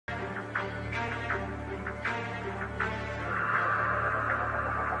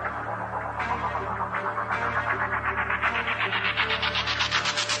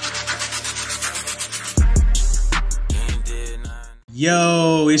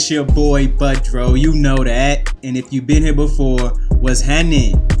Yo, it's your boy Budro, you know that. And if you've been here before, what's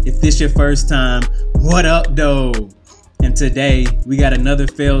happening? If this your first time, what up though? And today we got another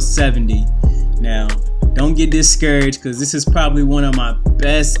failed 70. Now, don't get discouraged because this is probably one of my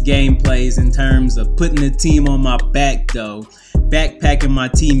best gameplays in terms of putting the team on my back though. Backpacking my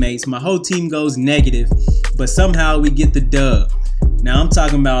teammates. My whole team goes negative, but somehow we get the dub. Now I'm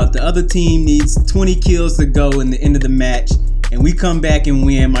talking about the other team needs 20 kills to go in the end of the match, and we come back and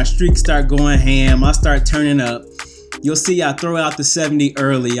win. My streaks start going ham. I start turning up. You'll see I throw out the 70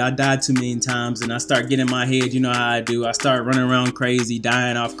 early. I died too many times and I start getting in my head. You know how I do. I start running around crazy,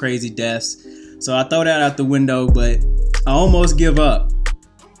 dying off crazy deaths. So I throw that out the window, but I almost give up.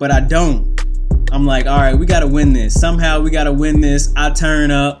 But I don't. I'm like, all right, we got to win this. Somehow we got to win this. I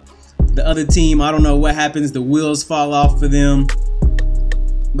turn up. The other team, I don't know what happens. The wheels fall off for them.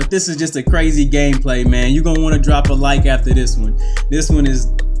 But this is just a crazy gameplay, man. You're going to want to drop a like after this one. This one is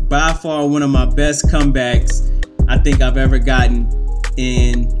by far one of my best comebacks I think I've ever gotten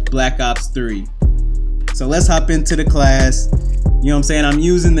in Black Ops 3. So let's hop into the class. You know what I'm saying? I'm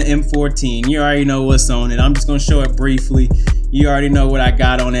using the M14. You already know what's on it. I'm just going to show it briefly. You already know what I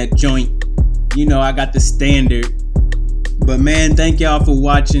got on that joint. You know I got the standard. But man, thank y'all for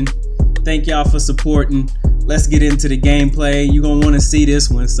watching. Thank y'all for supporting. Let's get into the gameplay. You're going to want to see this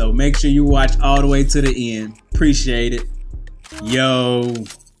one, so make sure you watch all the way to the end. Appreciate it. Yo,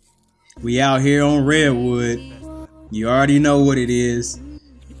 we out here on Redwood. You already know what it is.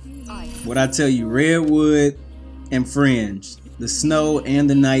 What I tell you, Redwood and Fringe. The snow and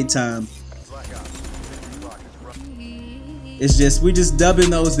the nighttime. It's just, we just dubbing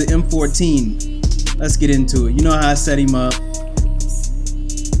those the M14. Let's get into it. You know how I set him up.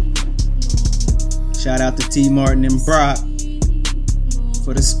 Shout out to T Martin and Brock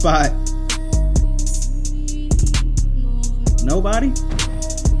for the spot. Nobody?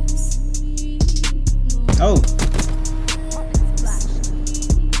 Oh.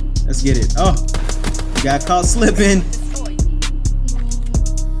 Let's get it. Oh, got caught slipping.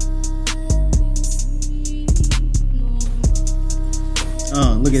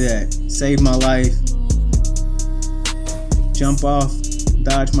 Oh, look at that. Saved my life. Jump off.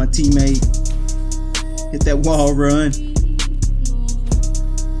 Dodge my teammate. Hit that wall run.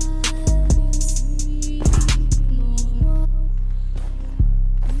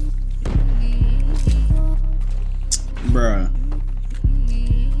 Bruh.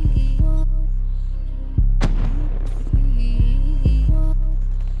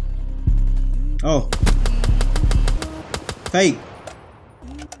 Oh. Fake.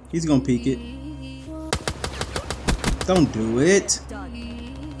 He's gonna peek it. Don't do it.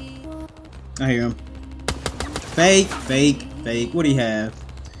 I hear him. Fake, fake, fake. What do you have?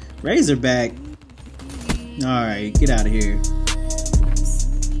 Razorback. Alright, get out of here.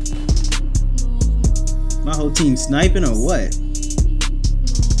 My whole team sniping or what?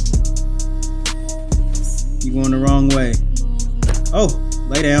 You going the wrong way. Oh,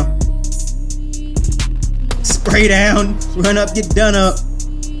 lay down. Spray down. Run up, get done up.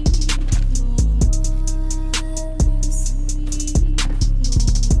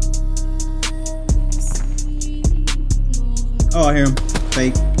 Oh, I hear him.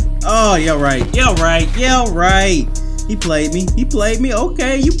 Fake. Oh, yeah, right. Yeah, right. Yeah, right. He played me. He played me.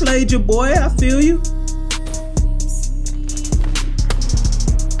 Okay, you played your boy. I feel you.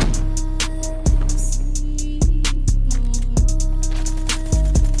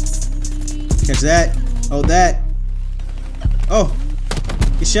 Catch that. Hold that. Oh.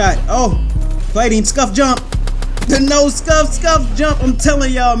 Get shot. Oh. Played him. Scuff jump. The no scuff jump. I'm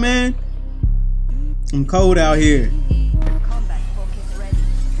telling y'all, man. I'm cold out here.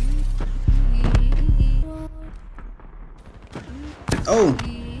 Oh,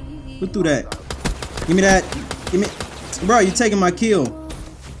 who threw that? Give me that. Give me. Bro, you taking my kill.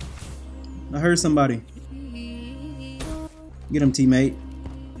 I heard somebody. Get him, teammate.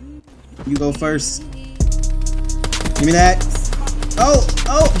 You go first. Give me that. Oh,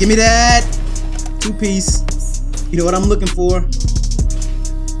 oh, give me that. 2-piece. You know what I'm looking for.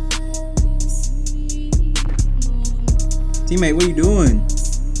 Teammate, what are you doing?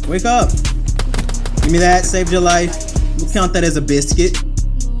 Wake up. Give me that. Saved your life. We'll count that as a biscuit.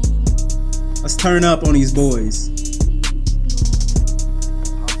 Let's turn up on these boys.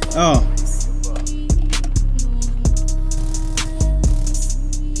 Oh.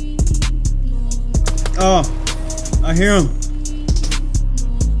 Oh. I hear him.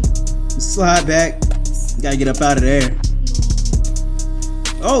 Slide back. Gotta get up out of there.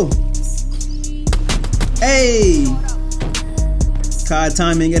 Oh. Hey. COD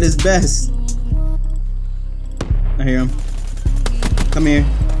timing at its best. I hear him. Come here.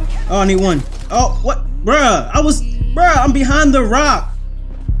 Oh, I need one. Oh, what? Bruh, I'm behind the rock.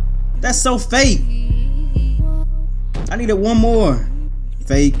 That's so fake. I needed one more.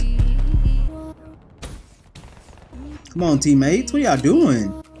 Fake. Come on, teammates. What y'all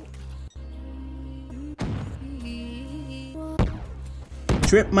doing?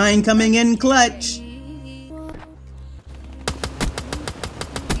 Trip mine coming in clutch.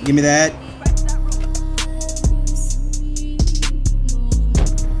 Give me that.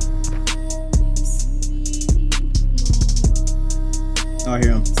 Oh,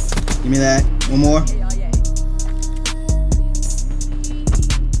 here. Give me that. One more.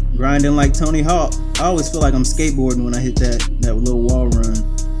 Grinding like Tony Hawk. I always feel like I'm skateboarding when I hit that little wall run.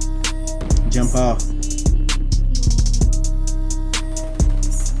 Jump off.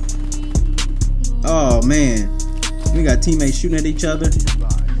 Oh man. We got teammates shooting at each other.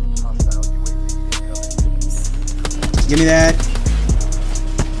 Give me that.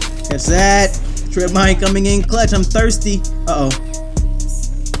 Catch that. Trip mine coming in clutch. I'm thirsty. Uh-oh.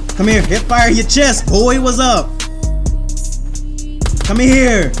 Come here. Hip fire your chest, boy. What's up? Come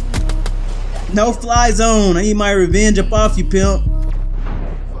here. No fly zone. I need my revenge up off you, pimp.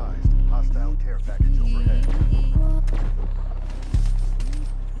 Hostile care package overhead.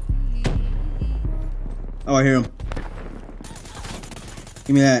 Oh, I hear him.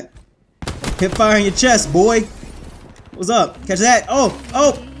 Give me that. Hip fire in your chest, boy. What's up? Catch that. Oh,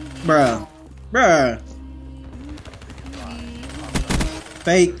 bruh.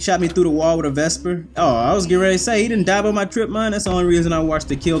 Fake shot me through the wall with a Vesper. Oh, I was getting ready to say he didn't die by my trip mine. That's the only reason I watched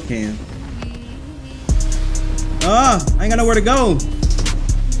the kill cam. I ain't got nowhere to go.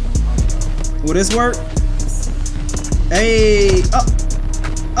 Will this work? Hey,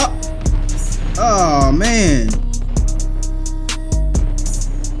 oh man.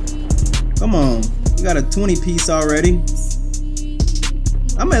 Come on, you got a 20 piece already.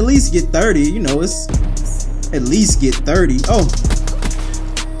 I'm at least get 30. You know, it's at least get 30. Oh.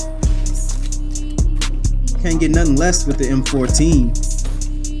 Can't get nothing less with the M14.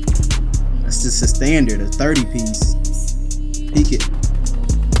 That's just a standard, a 30 piece. Peek it.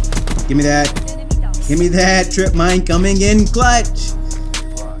 Give me that. Give me that. Trip mine coming in clutch.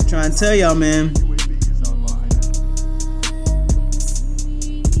 I'm trying to tell y'all, man.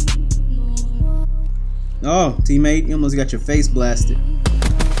 Oh, teammate, you almost got your face blasted.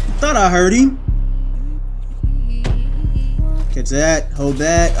 Thought I heard him. Catch that. Hold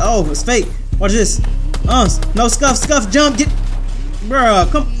that. Oh, it's fake. Watch this. No scuff, jump, get,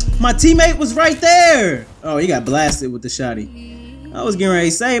 bruh, come, my teammate was right there. Oh, he got blasted with the shotty. I was getting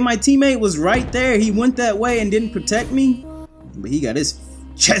ready to say, my teammate was right there. He went that way and didn't protect me, but he got his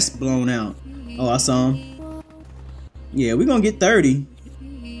chest blown out. Oh, I saw him. Yeah, we're gonna get 30.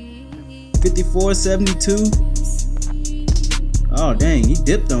 54, 72. Oh, dang, he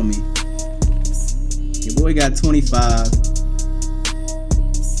dipped on me. Your boy got 25.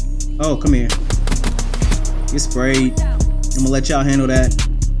 Oh, come here. Get sprayed. I'm gonna let y'all handle that.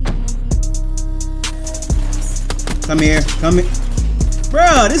 Come here.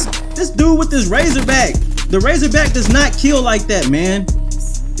 Bruh, this dude with this Razorback. The Razorback does not kill like that, man.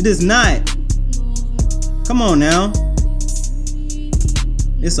 It does not. Come on now.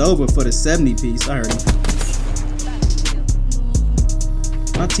 It's over for the 70 piece. I heard him.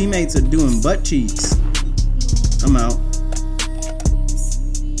 My teammates are doing butt cheeks. I'm out.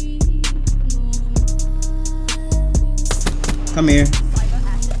 Come here.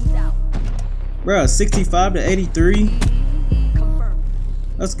 Bruh, 65 to 83.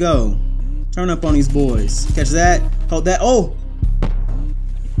 Let's go. Turn up on these boys. Catch that. Hold that. Oh,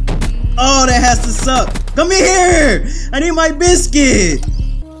 that has to suck. Come here. I need my biscuit.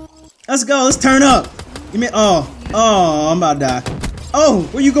 Let's go. Let's turn up. Give me. Oh, I'm about to die. Oh,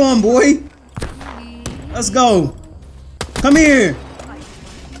 where you going, boy? Let's go. Come here.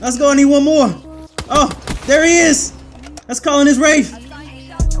 Let's go. I need one more. Oh, there he is. Let's call in his Wraith.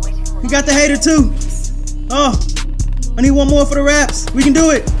 He got the hater too. Oh, I need one more for the raps. We can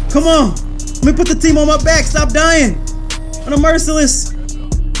do it. Come on. Let me put the team on my back. Stop dying. I'm merciless.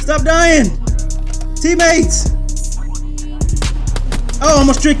 Stop dying. Teammates. Oh, I'm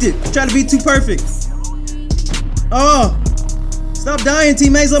restricted. Try to be too perfect. Oh, stop dying,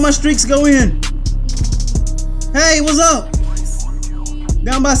 teammates. Let my streaks go in. Hey, what's up?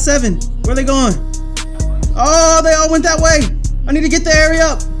 Down by 7. Where they going? Oh, they all went that way. I need to get the area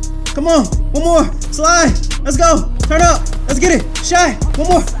up. Come on. One more. Slide. Let's go. Turn up. Let's get it. Shy. One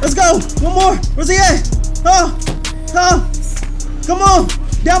more. Let's go. One more. Where's he at? Oh. Come on.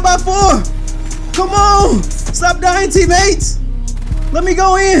 Down by 4. Come on. Stop dying, teammates. Let me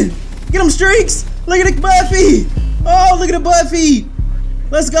go in. Get them streaks. Look at the butt feed. Oh, look at the butt feed.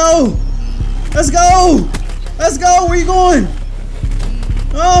 Let's go. Let's go. Let's go. Where you going?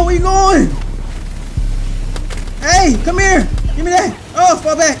 Oh, where you going? Hey, come here. Give me that. Oh,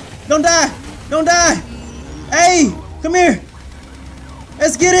 fall back. Don't die. Don't die. Hey, come here.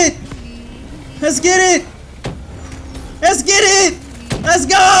 Let's get it. Let's get it. Let's get it. Let's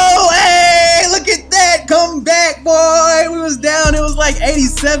go. Hey, look at that. Come back, boy. We was down. It was like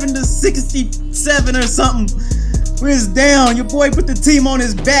 87 to 67 or something. We was down. Your boy put the team on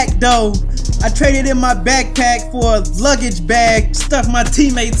his back, though. I traded in my backpack for a luggage bag, stuck my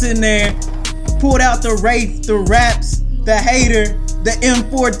teammates in there, pulled out the Wraith, the Raps, the Hater, the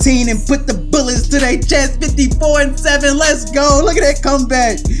M14, and put the bullets to their chest. 54-7. Let's go. Look at that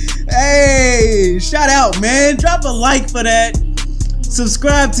comeback. Hey, shout out, man. Drop a like for that.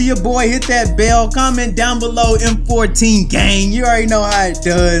 Subscribe to your boy. Hit that bell. Comment down below, M14 gang. You already know how it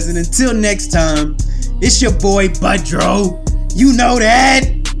does. And until next time, it's your boy Budro. You know that.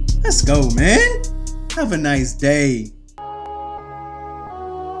 Let's go, man. Have a nice day.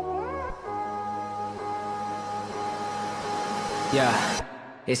 Yeah,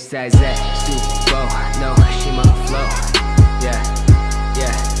 it's that Super, no, she my flow.